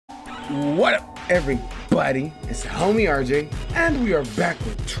What up, everybody? It's the homie RJ, and we are back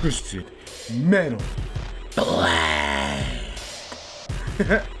with Twisted Metal Black.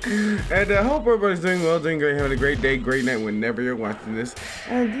 And I hope everybody's doing well, doing great, having a great day, great night whenever you're watching this.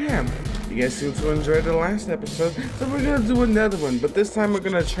 And yeah, you guys seem to enjoy the last episode, so we're gonna do another one. But this time we're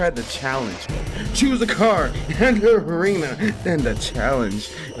gonna try the challenge. Choose a car and the arena, then the challenge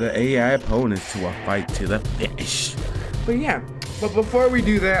the AI opponents to a fight to the finish. But yeah. But before we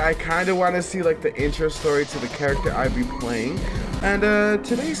do that, I kind of want to see like the intro story to the character I be playing. And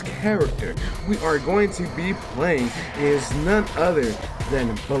today's character we are going to be playing is none other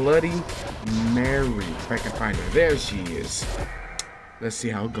than Bloody Mary. If I can find her. There she is. Let's see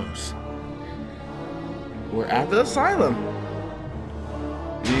how it goes. We're at the asylum.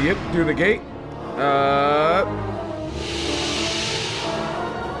 Yep, through the gate.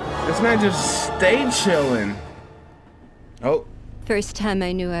 This man just stayed chilling. Oh. First time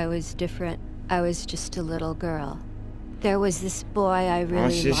I knew I was different, I was just a little girl. There was this boy I really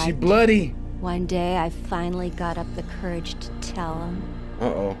liked. Oh shit, she bloody. One day I finally got up the courage to tell him.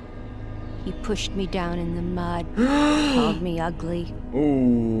 Uh-oh. He pushed me down in the mud, called me ugly.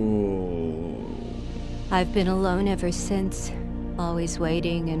 Ooh. I've been alone ever since, always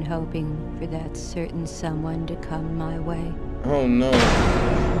waiting and hoping for that certain someone to come my way. Oh no.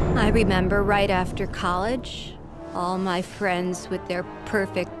 I remember right after college, all my friends with their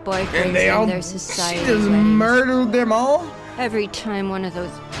perfect boyfriends and their society She just weddings. murdered them all? Every time one of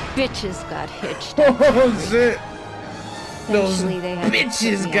those bitches got hitched up. Oh shit. Those Eventually they had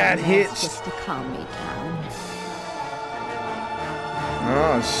bitches to put me got on meds hitched. just to calm me down.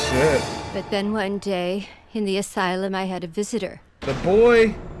 Oh shit. But then one day, in the asylum, I had a visitor. The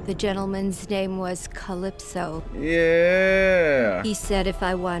boy? The gentleman's name was Calypso. Yeah. He said if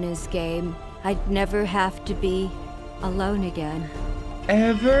I won his game, I'd never have to be alone again.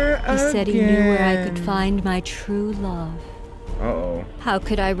 Ever again. He said he knew where I could find my true love. Uh-oh. How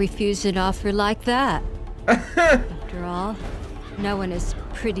could I refuse an offer like that? After all, no one as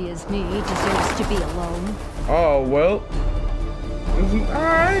pretty as me deserves to be alone. Oh, well.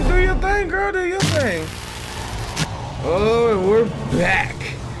 Alright, do your thing, girl, do your thing. Oh, and we're back.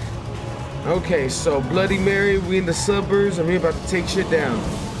 Okay, so Bloody Mary, we in the suburbs, and we about to take shit down.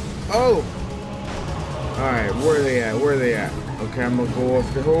 Oh! Alright, where are they at? Where are they at? Okay, I'm gonna go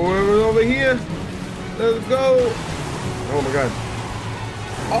off the over here. Let's go. Oh my god.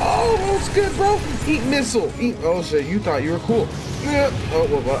 Oh, that's good, bro. Eat missile. Eat. Oh shit, you thought you were cool. Yeah. Oh,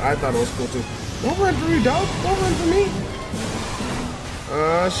 well, I thought it was cool too. Don't run for me, dog. Don't run for me.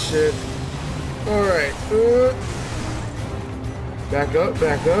 Oh shit. Alright. Back up,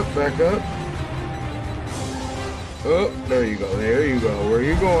 back up, back up. Oh, there you go, there you go. Where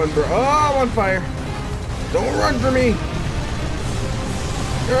you going, bro? Oh, I'm on fire. Don't run for me.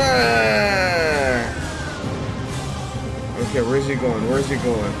 Ah. Okay, where's he going? Where's he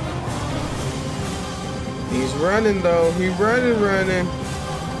going? He's running, though. He's running.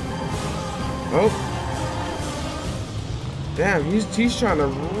 Oh. Damn, he's trying to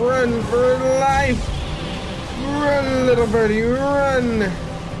run for life. Run, little birdie, run.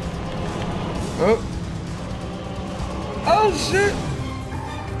 Oh. Oh, shit.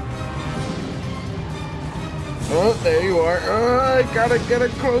 Oh, there you are. Oh, I gotta get a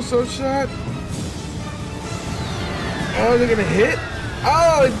close-up shot. Oh, they're gonna hit?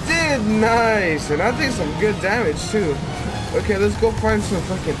 Oh, it did. Nice. And I think some good damage, too. Okay, let's go find some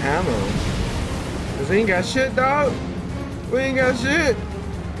fucking ammo. Cause we ain't got shit, dog. We ain't got shit.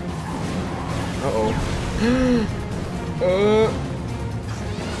 Uh-oh.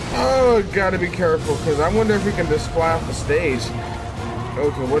 Oh, gotta be careful, because I wonder if we can just fly off the stage.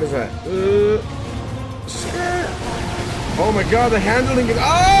 Okay, what is that? Oh my god, the handling is...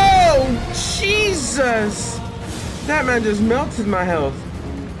 Oh, Jesus! That man just melted my health.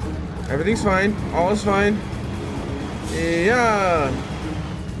 Everything's fine. All is fine. Yeah.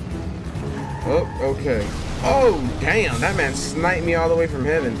 Oh, okay. Oh, damn. That man sniped me all the way from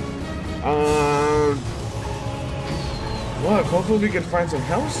heaven. Look, hopefully we can find some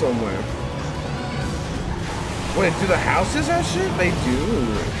health somewhere. Wait, do the houses have shit? They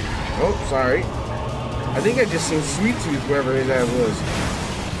do. Oh, sorry. I think I just seen Sweet Tooth wherever his ass was.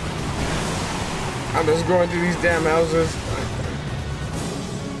 I'm just going through these damn houses.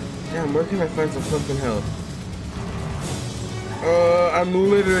 Damn, where can I find some fucking health? I'm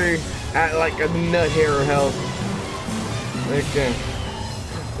literally at like a nut hair of health. Okay.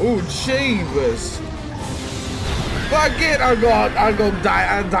 Oh, Jesus. Fuck it, I'll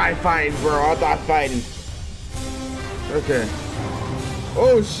die fighting, bro. I'll die fighting. Okay.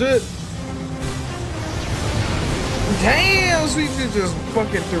 Oh shit. Damn, Sweet Tea just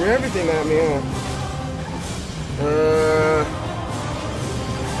fucking threw everything at me, huh?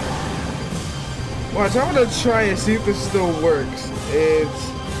 Watch, I'm gonna try and see if this still works.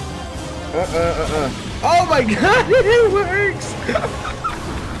 It's oh my god, it works!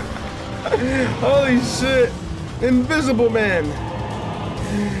 Holy shit! Invisible Man!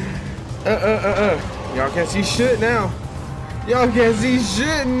 Y'all can't see shit now. Y'all can't see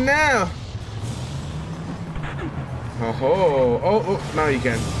shit now. Oh, now you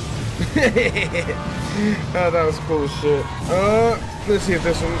can. Oh, that was cool shit. Let's see if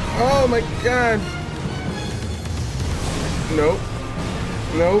this one. Oh my god. Nope.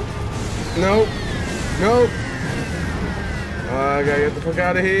 Nope. Nope. Nope. I gotta get the fuck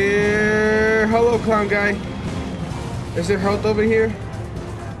out of here. Hello, clown guy. Is there health over here?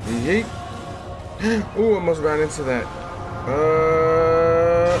 Yeet. Ooh, almost ran into that.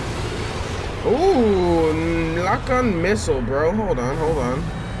 Ooh, lock on missile, bro. Hold on.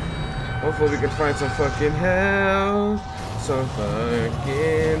 Hopefully we can find some fucking health. Some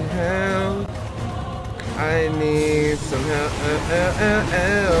fucking health. I need some help.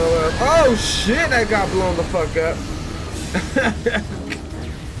 Oh shit, I got blown the fuck up.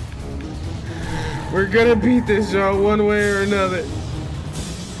 We're gonna beat this, y'all, one way or another.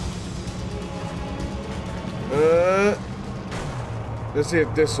 Let's see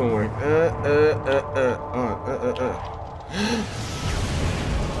if this one works.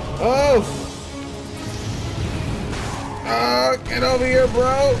 Oh! Get over here,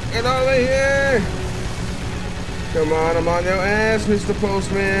 bro! Get over here! Come on, I'm on your ass, Mr.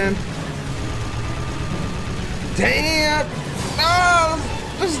 Postman. Damn! Oh!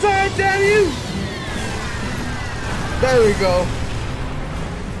 Let's die, damn you! There we go.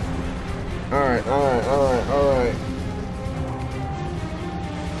 Alright.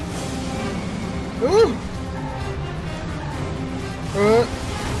 Ooh!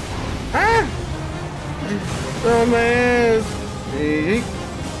 Oh man!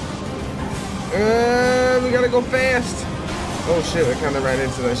 We gotta go fast. Oh shit! I kind of ran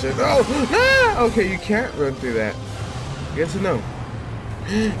into that shit. Oh no! Okay, you can't run through that. Good to know.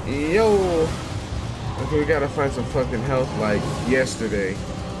 Yo. Okay, we gotta find some fucking health like yesterday.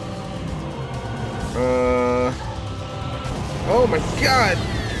 Oh my god!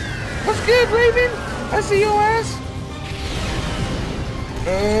 What's good, Raven? I see your ass.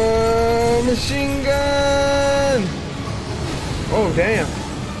 Machine gun. Oh damn.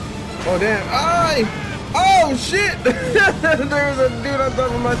 Oh damn. Ay! Oh shit! There's a dude on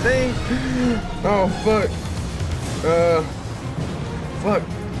top of my thing. Oh fuck. Fuck.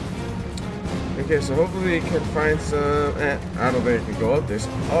 Okay, so hopefully you can find some. I don't think I can go up this.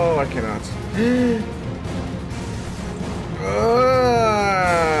 Oh, I cannot.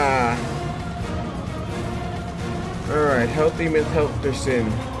 Alright, healthy myth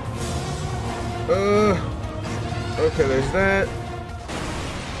Helterson. Okay, there's that.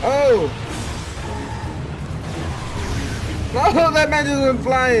 Oh! Oh, that man just went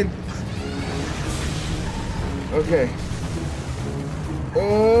flying. Okay.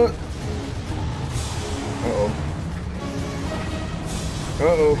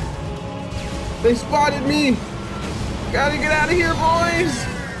 Uh-oh. They spotted me. Gotta get out of here, boys.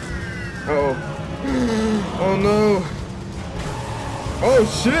 Uh-oh. Oh, no. Oh,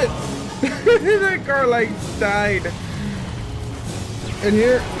 shit. That car, like, died. In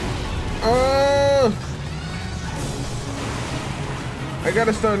here. I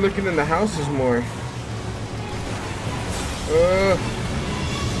gotta start looking in the houses more.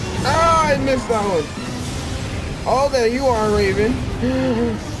 I missed that one. Oh, there you are, Raven.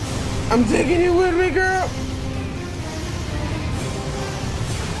 I'm taking you with me, girl.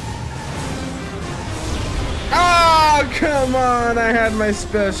 Oh, come on. I had my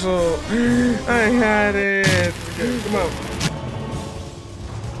special. I had it. Come on.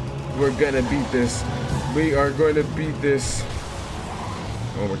 We're gonna beat this. We are going to beat this.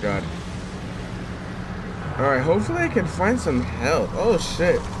 Oh, my God. All right, hopefully I can find some health. Oh,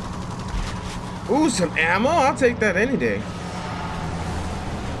 shit. Ooh, some ammo? I'll take that any day.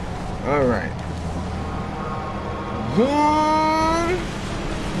 All right. Boom.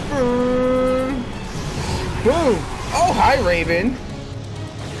 Oh, hi, Raven.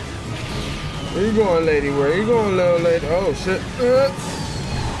 Where you going, lady? Where you going, little lady? Oh, shit.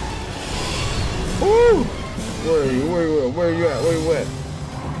 Woo. Where are you? Where you at? Where you at? Where you at?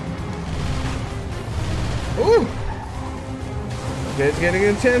 Ooh. Okay, it's getting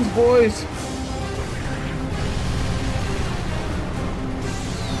intense, boys.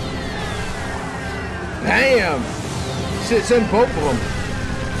 Damn! Shit, send both of them.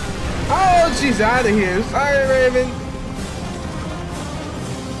 Oh, she's out of here. Sorry, Raven.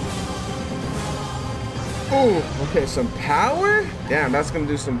 Ooh, okay, some power? Damn, that's gonna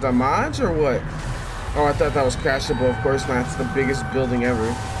do some damage or what? Oh, I thought that was crashable. Of course not. It's the biggest building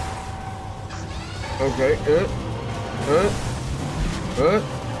ever. Okay.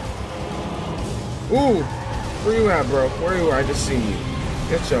 Ooh, where you at, bro? Where you at? I just seen you.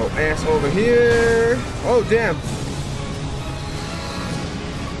 Get your ass over here. Oh, damn.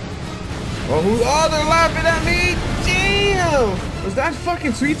 Oh, they're laughing at me. Damn. Was that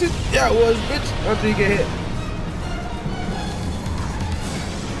fucking Sweet Tooth? Yeah, it was, bitch. After you get hit.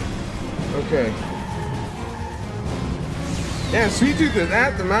 Okay. Yeah, Sweet Tooth is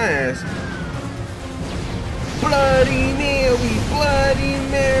after my ass. Bloody Mary, Bloody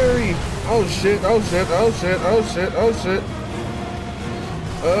Mary. Oh shit, oh shit, oh shit, oh shit, oh shit.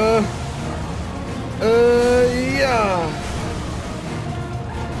 Yeah.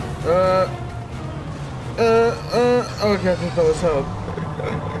 Okay, I think that was help.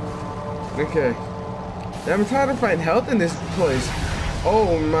 Okay. I'm trying to find health in this place.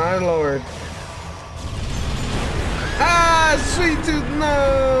 Oh my lord. Ah, Sweet Tooth,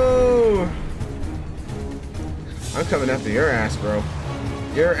 no! I'm coming after your ass, bro.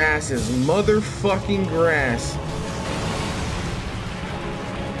 Your ass is motherfucking grass.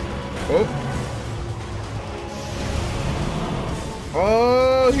 Oh.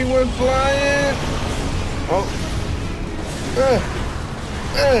 Oh, he went flying. Oh.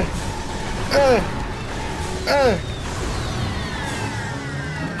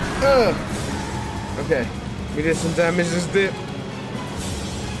 Okay. We did some damage this dip.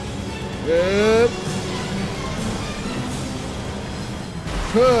 Yep.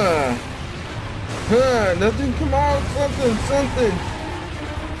 Nothing, come on, something.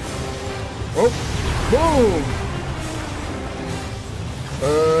 Oh, boom.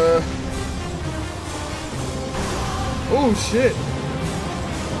 Oh shit.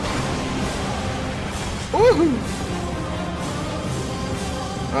 Woohoo.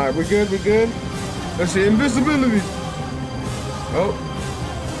 Alright, we good? Let's see, invisibility. Oh.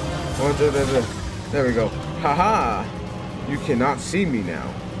 There we go. Haha. You cannot see me now.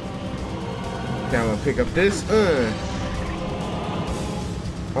 Okay, I'm gonna pick up this.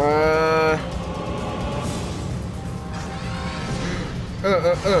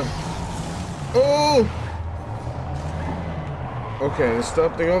 Oh! Okay, there's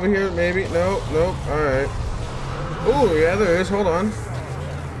something over here, maybe? Nope, alright. Oh, yeah, there is. Hold on.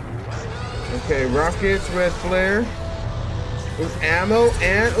 Okay, rockets, red flare. Ooh, ammo,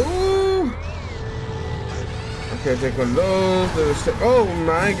 and ooh! Okay, take one of those. Oh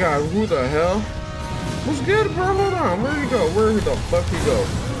my god, who the hell? What's good, bro? Hold on. Where'd he go? Where the fuck he go?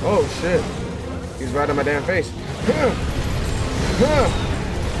 Oh shit. He's right on my damn face.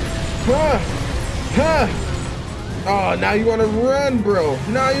 Oh, now you wanna run, bro.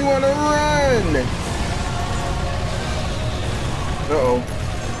 Now you wanna run. Uh-oh.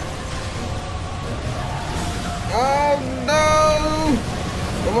 Oh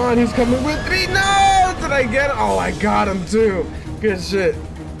no! Come on, he's coming with me. No! Did I get him? Oh, I got him too. Good shit.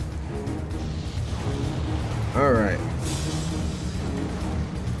 All right.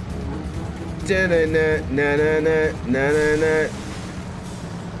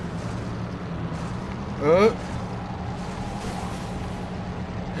 Oh.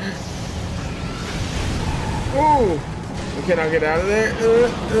 Oh. Can I get out of there?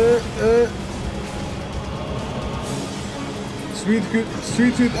 Sweet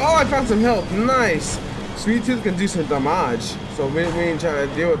Tooth. Oh, I found some health. Nice. Sweet Tooth can do some damage, so we ain't trying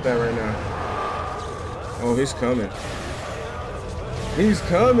to deal with that right now. Oh, he's coming. He's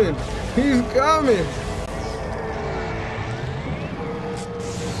coming. He's coming.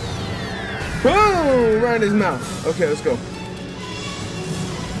 Boom! Right in his mouth. Okay, let's go.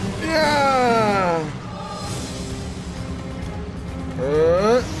 Yeah.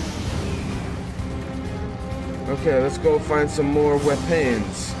 Okay, let's go find some more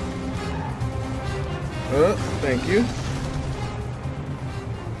weapons. Thank you.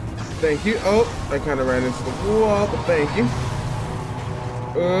 Thank you. Oh, I kind of ran into the wall, but thank you.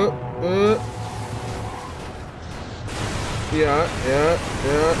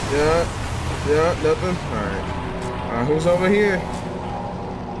 Yeah, nothing. Alright. Who's over here?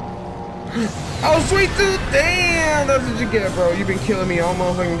 Oh, Sweet Tooth! Damn, that's what you get, bro. You've been killing me all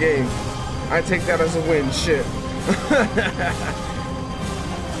motherfucking game. I take that as a win. Shit.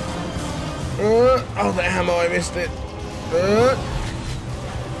 Oh, the ammo, I missed it.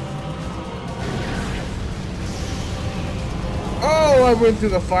 Oh, I went through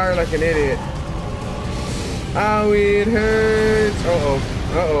the fire like an idiot. Oh, it hurts. Uh-oh.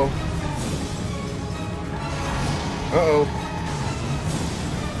 Uh-oh. Uh-oh.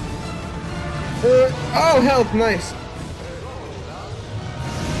 Oh, health, nice.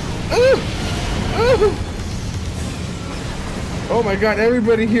 Oh my god,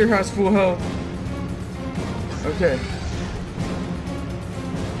 everybody here has full health. Okay.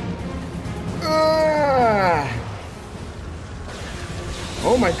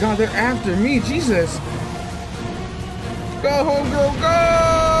 Oh my god, they're after me, Jesus. Go home, girl,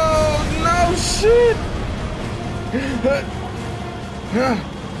 go! No shit!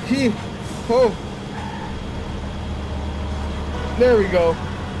 Oh. There we go.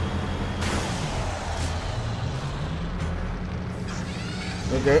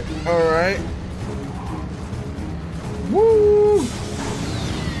 Okay, alright. Woo!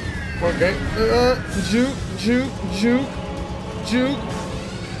 Okay, juke, juke, juke, juke.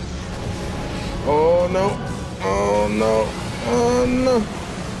 Oh no, oh no, oh no.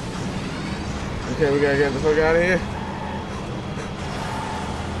 Okay, we gotta get the fuck out of here.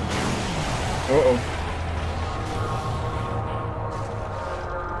 Uh-oh.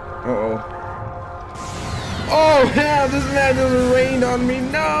 Uh-oh. Oh, hell, this man just rained on me.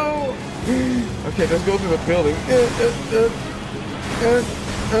 No! Okay, let's go through the building.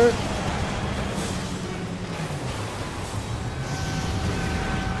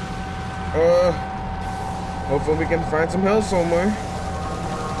 Hopefully we can find some health somewhere.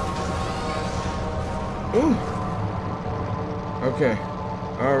 Ooh. Okay.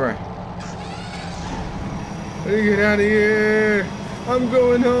 Alright. Let me get out of here. I'm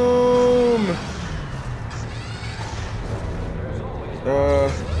going home.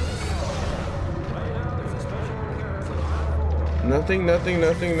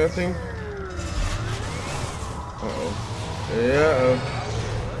 Nothing. Uh-oh. Yeah.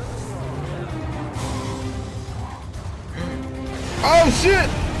 Oh shit!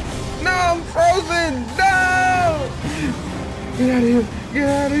 No, I'm frozen! No! Get out of here! Get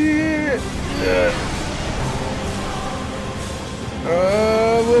out of here!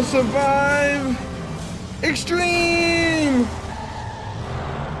 We'll survive! Extreme!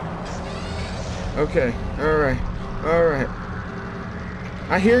 Okay, alright. Alright.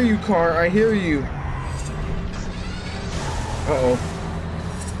 I hear you, car. I hear you. Uh-oh.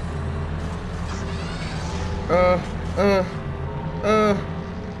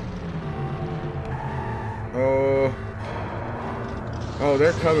 Oh,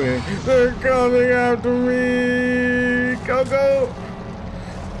 they're coming. They're coming after me. Go, go.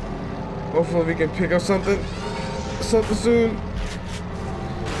 Hopefully we can pick up something soon.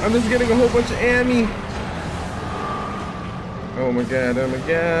 I'm just getting a whole bunch of ammo. Oh my god, oh my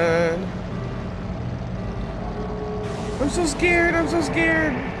god. I'm so scared, I'm so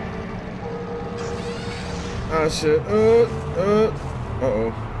scared. Oh shit.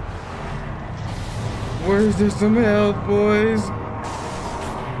 Uh-oh. Where's there some help, boys?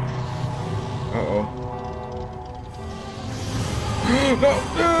 Uh-oh.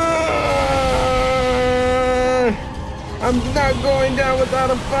 No! I'm not going down without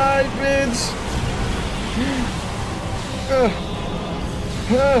a fight, bitch!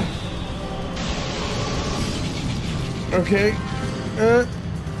 Okay.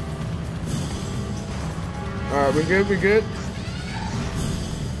 Alright, we good, we good.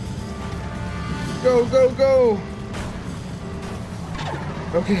 Go, go, go!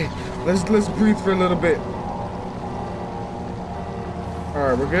 Okay, let's breathe for a little bit.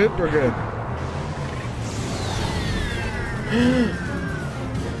 Alright, we're good, we're good.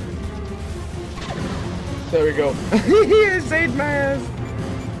 There we go. He saved my ass.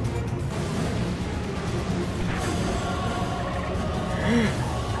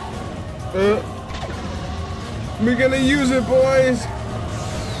 We're gonna use it, boys.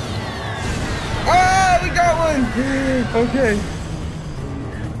 Oh, we got one. Okay.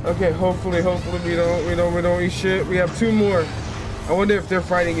 Okay. Hopefully we don't eat shit. We have 2 more. I wonder if they're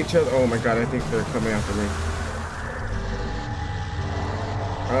fighting each other. Oh my god, I think they're coming after me.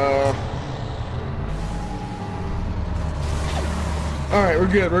 All right, we're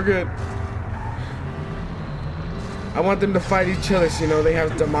good. We're good. I want them to fight each other, so you know they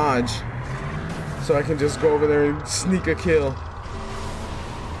have damage. So I can just go over there and sneak a kill.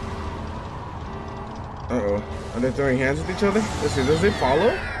 Uh-oh. Are they throwing hands with each other? Let's see, does it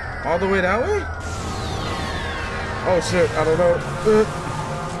follow? All the way that way? Oh shit, I don't know.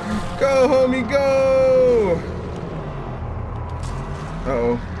 Go, homie, go!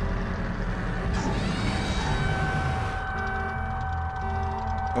 Uh-oh.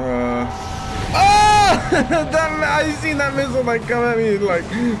 I seen that missile like come at me in like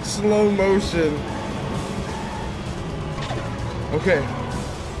slow motion. Okay.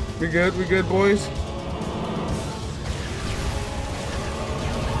 We good, boys?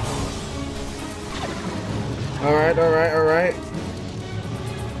 Alright, alright, alright.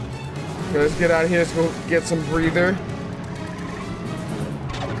 Let's get out of here. Let's go get some breather.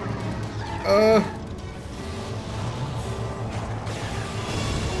 Ah!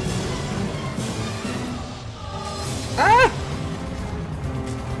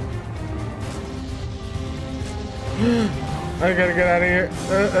 I gotta get out of here.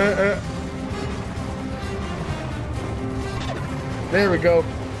 There we go.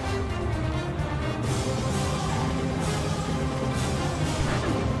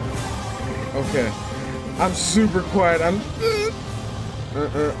 Okay. I'm super quiet. I'm...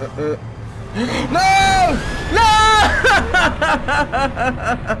 No! No!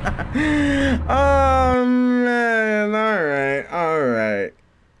 Oh, man. Alright. Alright.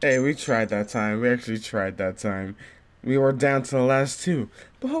 Hey, we tried that time. We actually tried that time. We were down to the last two.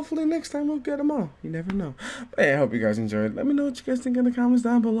 But hopefully next time we'll get them all. You never know. But hey, I hope you guys enjoyed. Let me know what you guys think in the comments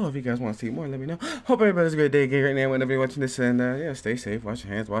down below. If you guys want to see more, let me know. Hope everybody has a great day, great night whenever you're watching this. And yeah, stay safe. Wash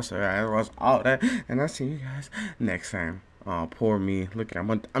your hands, wash your eyes, wash all that. And I'll see you guys next time. Oh, poor me. Look,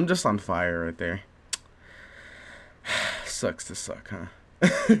 I'm just on fire right there. Sucks to suck,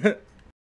 huh?